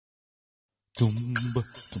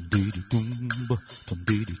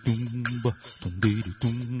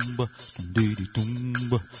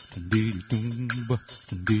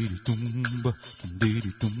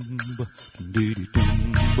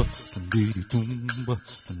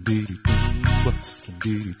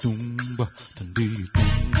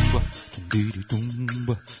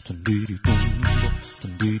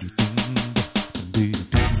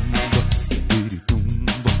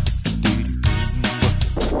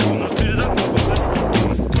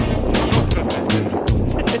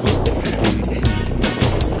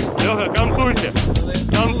Лёха, кантуйся!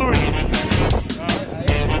 Кантуйся!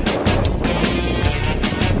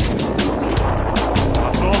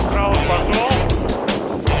 Пошел, вправо, пошел!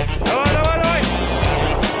 Давай, давай, давай!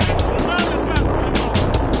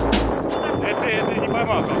 Это не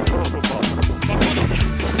поймал, он просто упал.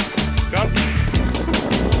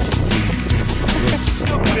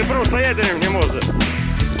 Ты просто стоять за ним не можешь.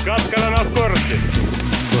 Кат, когда на скорости.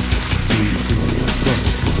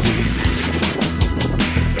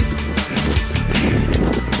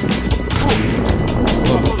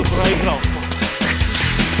 Походу проиграл.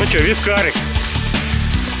 Ну что, вискарик.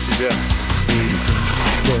 Тебя.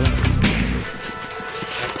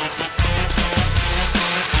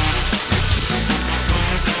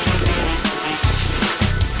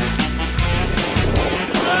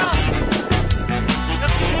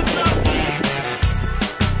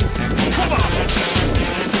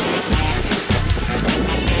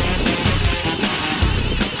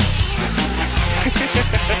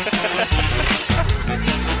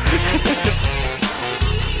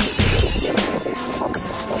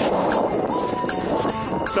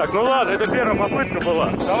 Так, ну ладно, это первая попытка была.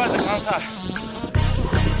 Давай до конца.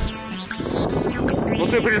 Ну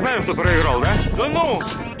ты признаешь, что проиграл, да? Да ну!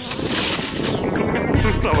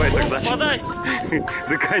 Ну вставай тогда. Подай!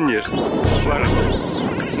 Да конечно. Ладно.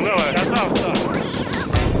 Давай. Красавца!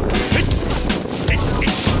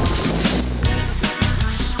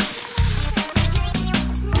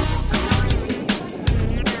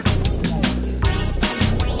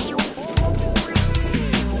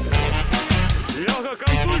 Лёха,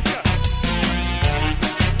 кантуйся!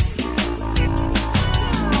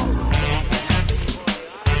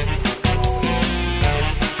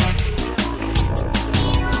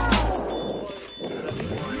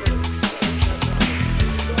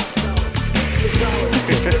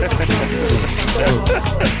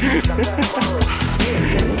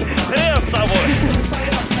 Хрен с тобой!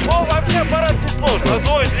 О, вообще аппарат не сложно,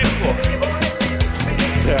 освоить легко.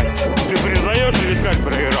 Так, ты признаешь, или как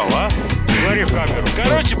проиграл, а? Говори в камеру.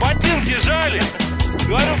 Короче, ботинки жали.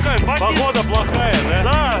 Говорю, как, ботинки. Погода плохая, да?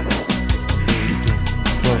 Да.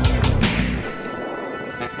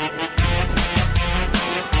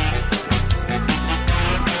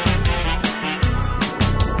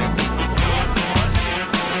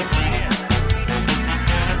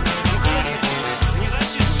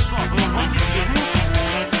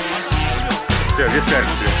 Все, вискарь.